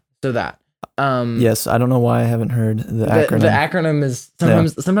 okay. Yeah. So that. Yes, I don't know why I haven't heard the acronym. The acronym is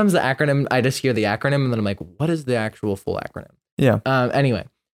sometimes the acronym, I just hear the acronym and then I'm like, what is the actual full acronym? Yeah. Anyway,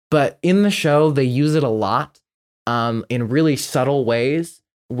 but in the show they use it a lot in really subtle ways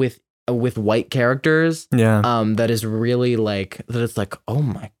with white characters. Yeah. That is really like, that it's like, oh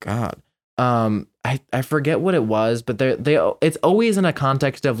my God. I forget what it was, but it's always in a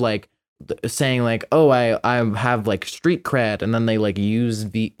context of like saying like, oh, I have like street cred, and then they like use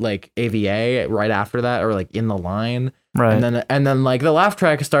the like AVA right after that, or like in the line, right? And then like the laugh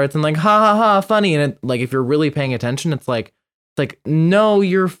track starts and like ha ha ha funny, and it, like if you're really paying attention, it's like no,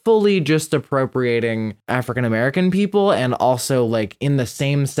 you're fully just appropriating African American people, and also like in the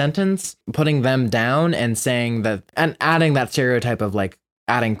same sentence putting them down and saying that, and adding that stereotype of like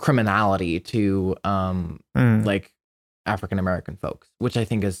adding criminality to like African American folks, which I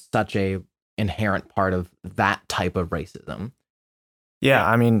think is such a inherent part of that type of racism. Yeah,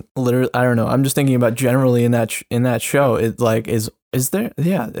 I mean, literally, I don't know. I'm just thinking about generally in that show. It like is there?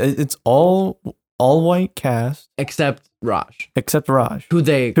 Yeah, it's all white cast except Raj, who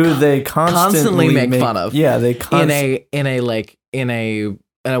they constantly make fun of. Yeah, they in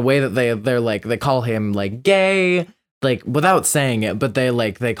a way that they're like, they call him like gay, like without saying it, but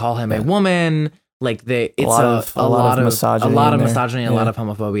they call him a woman. Like it's a lot of misogyny, a lot of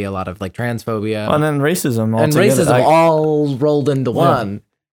homophobia, a lot of like transphobia, and then racism, all rolled into one.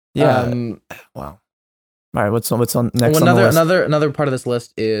 Yeah. Wow. All right. What's on next? Another part of this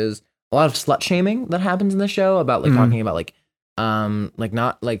list is a lot of slut shaming that happens in the show, about like talking about like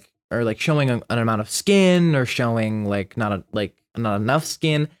not like, or like showing an amount of skin, or showing like not enough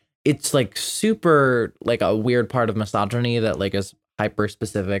skin. It's like super like a weird part of misogyny that like is hyper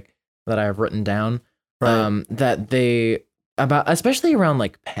specific that I've written down. Right. That they about, especially around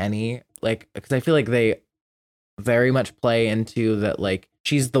like Penny, like, because I feel like they very much play into that, like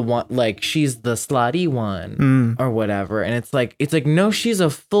she's the one, like she's the slutty one or whatever, and it's like no, she's a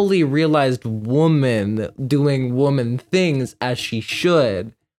fully realized woman doing woman things as she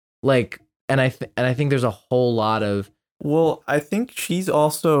should, like, and I think there's a whole lot of, well, I think she's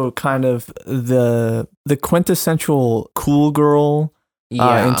also kind of the quintessential cool girl,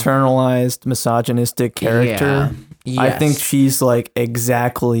 internalized misogynistic character. Yes. I think she's like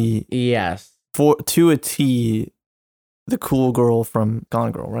exactly to a T the cool girl from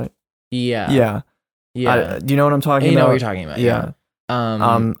Gone Girl, right? Yeah. Do you know what I'm talking about? You know what you're talking about.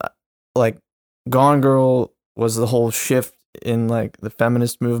 Yeah. Like Gone Girl was the whole shift in like the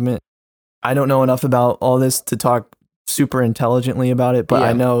feminist movement. I don't know enough about all this to talk super intelligently about it, but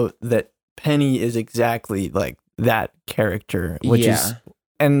I know that Penny is exactly like that character, which is,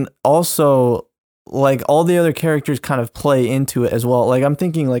 and also like all the other characters kind of play into it as well. Like I'm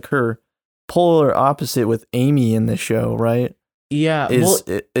thinking like her polar opposite with Amy in the show, right? Yeah.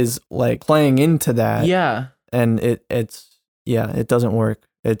 Is like playing into that. Yeah. And it doesn't work.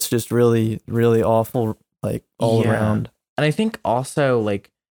 It's just really, really awful, like all around. And I think also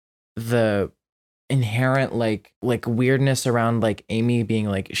like the inherent like weirdness around like Amy being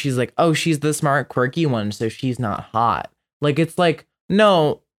like, she's like, oh, she's the smart, quirky one, so she's not hot. Like, it's like,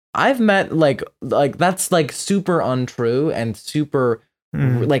 no, I've met like that's like super untrue and super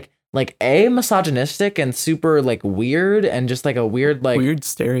like a misogynistic and super like weird and just like a weird like weird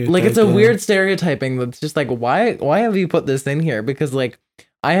stereotype. Like it's a weird stereotyping that's just like, why have you put this in here? Because like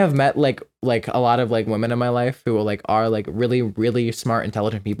I have met like a lot of like women in my life who are like really, really smart,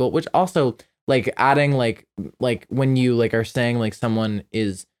 intelligent people, which also like adding like when you like are saying like someone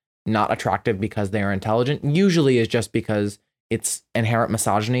is not attractive because they are intelligent, usually is just because it's inherent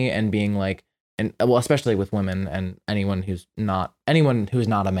misogyny and being like, and well, especially with women and anyone who's not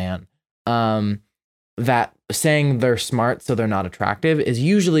a man, that saying they're smart so they're not attractive is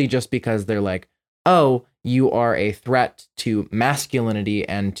usually just because they're like, oh, you are a threat to masculinity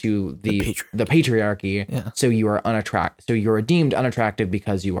and to the patriarchy. So you are so you're deemed unattractive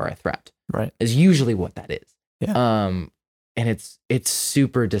because you are a threat. Right. Is usually what that is. Yeah. And it's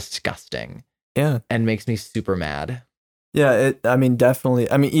super disgusting. Yeah. And makes me super mad. Yeah, I mean, definitely.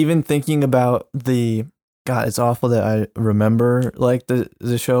 I mean, even thinking about God, it's awful that I remember like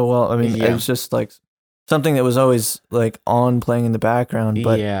the show well. I mean, it was just like something that was always like on playing in the background.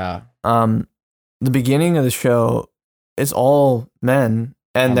 But the beginning of the show, it's all men,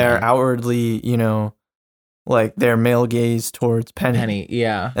 and they're outwardly, you know, like their male gaze towards Penny.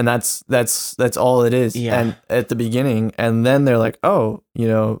 And that's all it is. And at the beginning, and then they're like, oh, you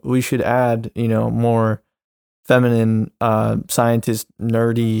know, we should add, you know, more feminine scientist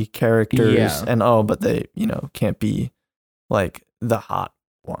nerdy characters, and but they, you know, can't be like the hot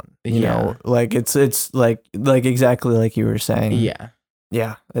one, you know, like it's like exactly like you were saying.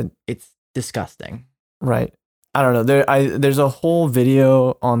 It's disgusting, right? I don't know, there's a whole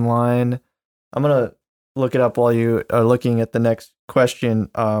video online. I'm gonna look it up while you are looking at the next question,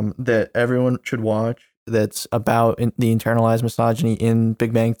 that everyone should watch, that's about the internalized misogyny in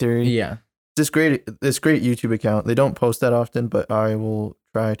Big Bang Theory. This great YouTube account. They don't post that often, but I will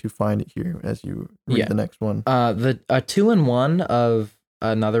try to find it here as you read the next one. The 2-in-1 of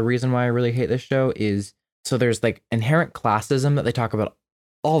another reason why I really hate this show is, so there's like inherent classism that they talk about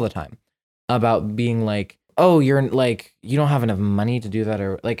all the time, about being like, oh, you're like, you don't have enough money to do that,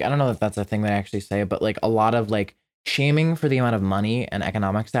 or like, I don't know if that's a thing they actually say, but like a lot of like shaming for the amount of money and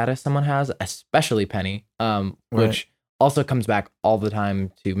economic status someone has, especially Penny, which also comes back all the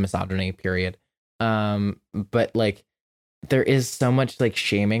time to misogyny, period. But like there is so much like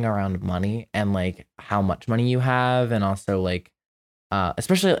shaming around money and like how much money you have, and also like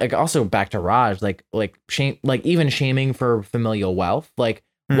especially like also back to Raj, like shame, like even shaming for familial wealth, like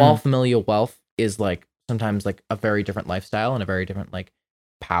while familial wealth is like sometimes like a very different lifestyle and a very different like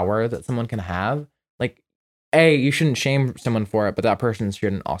power that someone can have, like you shouldn't shame someone for it, but that person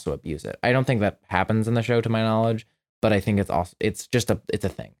shouldn't also abuse it. I don't think that happens in the show to my knowledge, but I think it's a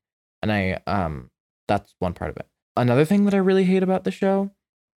thing. And that's one part of it. Another thing that I really hate about the show,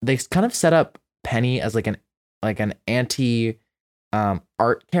 they kind of set up Penny as like an anti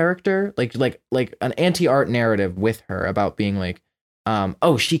art character, like an anti-art narrative with her about being like,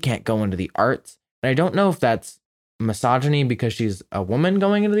 oh, she can't go into the arts. And I don't know if that's misogyny because she's a woman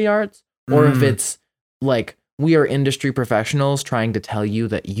going into the arts, or if it's like, we are industry professionals trying to tell you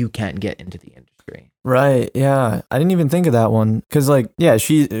that you can't get into the industry. Right. Yeah. I didn't even think of that one because, like, yeah,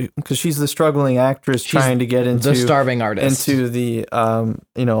 because she's the struggling actress She's trying to get the starving artist. into the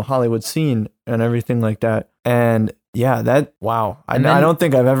Hollywood scene and everything like that. And yeah, wow. And I then- don't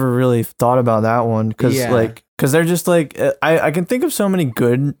think I've ever really thought about that one because Yeah. because they're just like I can think of so many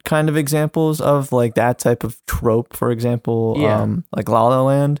good kind of examples of like that type of trope. For example, Yeah. like La La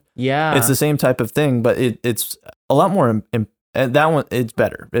Land. Yeah. It's the same type of thing, but it's a lot more. That one, it's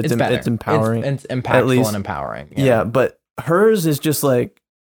better. It's better. It's empowering. It's impactful and empowering. Yeah, but hers is just like,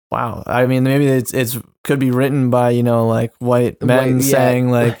 wow. I mean, maybe it's could be written by like white men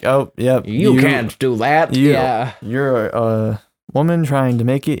saying like, oh, yep, you can't do that. You're a woman trying to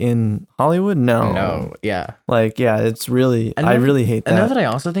make it in Hollywood. No, yeah. Like, yeah, it's really. I really hate that. And now that I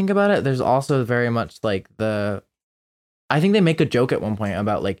also think about it, there's also very much like I think they make a joke at one point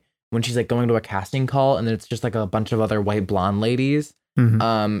about like when she's like going to a casting call and it's just like a bunch of other white blonde ladies.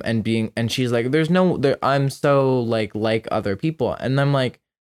 Mhm. And she's like, I'm so like other people. And I'm like,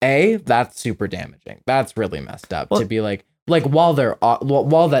 that's super damaging. That's really messed up to be like while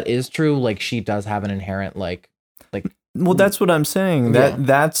that is true, like she does have an inherent like. Well, that's what I'm saying.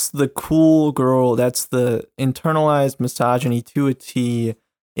 That's the cool girl. That's the internalized misogyny to a T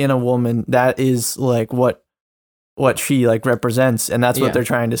in a woman. That is like what she like represents, and that's what they're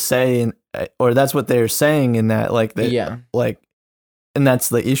trying to say, or that's what they're saying in that like like, and that's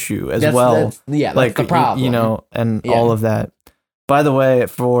the issue as well. That's the problem. And all of that. By the way,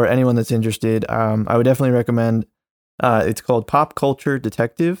 for anyone that's interested, I would definitely recommend. It's called Pop Culture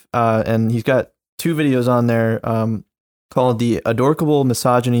Detective, and he's got 2 videos on there. Called The Adorkable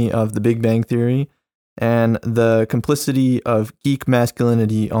Misogyny of the Big Bang Theory and The Complicity of Geek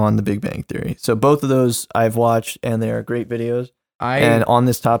Masculinity on the Big Bang Theory. So both of those I've watched, and they are great videos. And on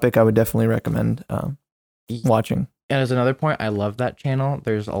this topic, I would definitely recommend watching. And as another point, I love that channel.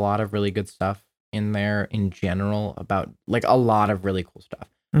 There's a lot of really good stuff in there in general about like a lot of really cool stuff.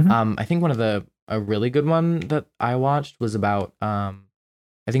 Mhm. I think a really good one that I watched was about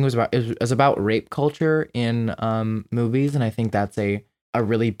I think it was about rape culture in movies, and I think that's a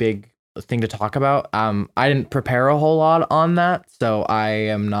really big thing to talk about. I didn't prepare a whole lot on that, so I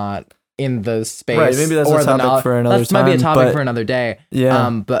am not in the space. Right, maybe that's a topic for another time. That might be a topic for another day. Yeah.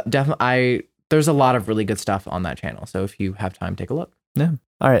 But definitely, there's a lot of really good stuff on that channel. So if you have time, take a look. Yeah.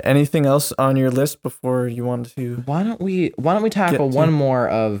 All right. Anything else on your list before you want to? Why don't we tackle one more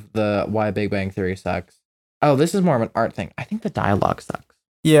of the why Big Bang Theory sucks? Oh, this is more of an art thing. I think the dialogue sucks.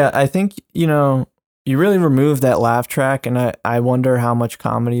 Yeah, I think, you really remove that laugh track, and I wonder how much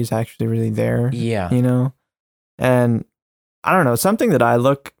comedy is actually really there. Yeah. And I don't know, something that I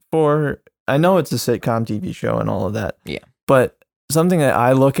look for, I know it's a sitcom TV show and all of that. Yeah. But something that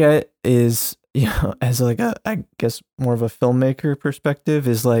I look at is, as like I guess more of a filmmaker perspective,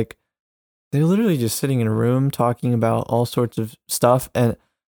 is like they're literally just sitting in a room talking about all sorts of stuff, and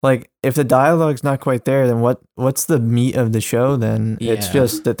like, if the dialogue's not quite there, then what's the meat of the show then? Yeah. It's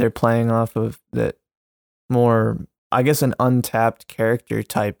just that they're playing off of that more, I guess, an untapped character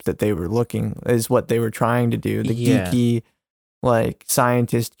type that they were is what they were trying to do. The geeky, like,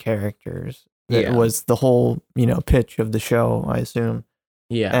 scientist characters. That was the whole, pitch of the show, I assume.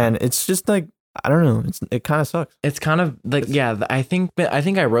 Yeah. And it's just like, I don't know. It kind of sucks. It's kind of like, I think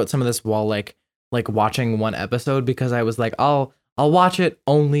I wrote some of this while like watching one episode because I was like, I'll watch it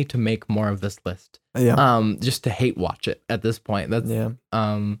only to make more of this list. Yeah. Just to hate watch it at this point. That's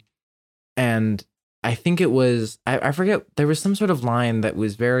and I think it was I forget, there was some sort of line that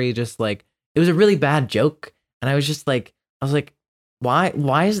was very just like, it was a really bad joke, and I was like, why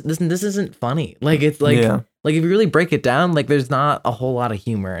is this isn't funny? Like, it's like like if you really break it down, like there's not a whole lot of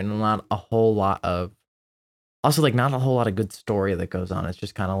humor and not a whole lot of good story that goes on. It's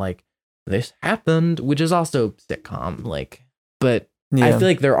just kind of like, this happened, which is also sitcom, like. But I feel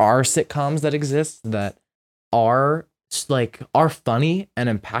like there are sitcoms that exist that are funny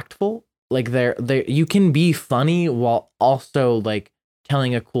and impactful. Like you can be funny while also like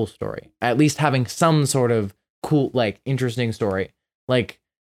telling a cool story. At least having some sort of cool, like, interesting story. Like,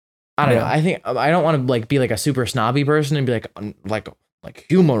 I don't know. I think I don't want to like be like a super snobby person and be like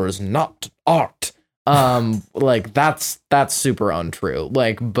humor is not art. Like that's super untrue.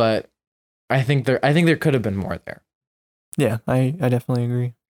 Like, but I think there could have been more there. Yeah, I definitely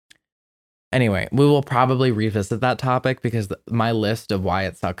agree. Anyway, we will probably revisit that topic because my list of why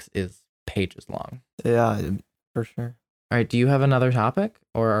it sucks is pages long. Yeah, for sure. All right, do you have another topic,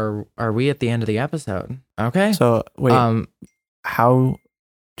 or are we at the end of the episode? Okay. So wait, how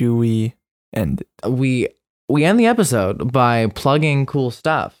do we end it? We end the episode by plugging cool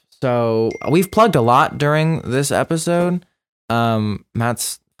stuff. So we've plugged a lot during this episode.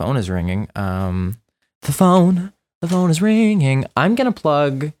 Matt's phone is ringing. The phone is ringing. I'm gonna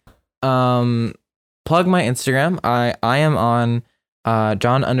plug my Instagram. I am on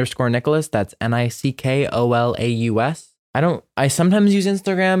John_Nicholas. That's NICKOLAUS. I sometimes use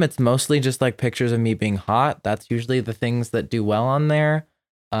Instagram. It's mostly just like pictures of me being hot. That's usually the things that do well on there,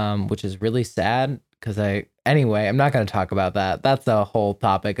 which is really sad because anyway, I'm not going to talk about that. That's a whole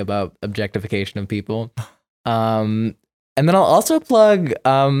topic about objectification of people. And then I'll also plug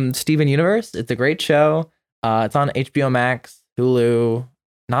Steven Universe. It's a great show. It's on HBO Max, Hulu,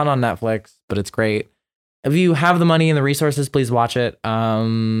 not on Netflix, but it's great. If you have the money and the resources, please watch it.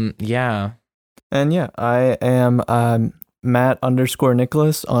 Yeah. And yeah, I am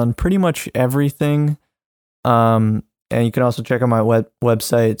Matt_Nicholas on pretty much everything. And you can also check out my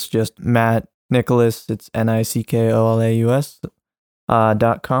website. It's just Matt Nicholas. It's NICKOLAUS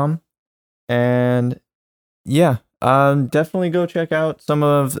 .com. And yeah, definitely go check out some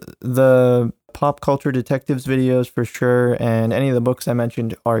of the Pop Culture Detectives videos for sure. And any of the books I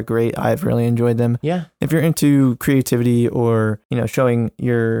mentioned are great. I've really enjoyed them. Yeah. If you're into creativity or, showing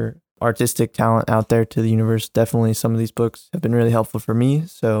your artistic talent out there to the universe, definitely some of these books have been really helpful for me.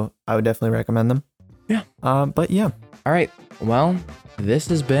 So I would definitely recommend them. Yeah. But yeah. All right. Well, this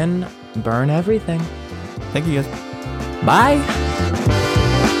has been Burn Everything. Thank you guys. Bye.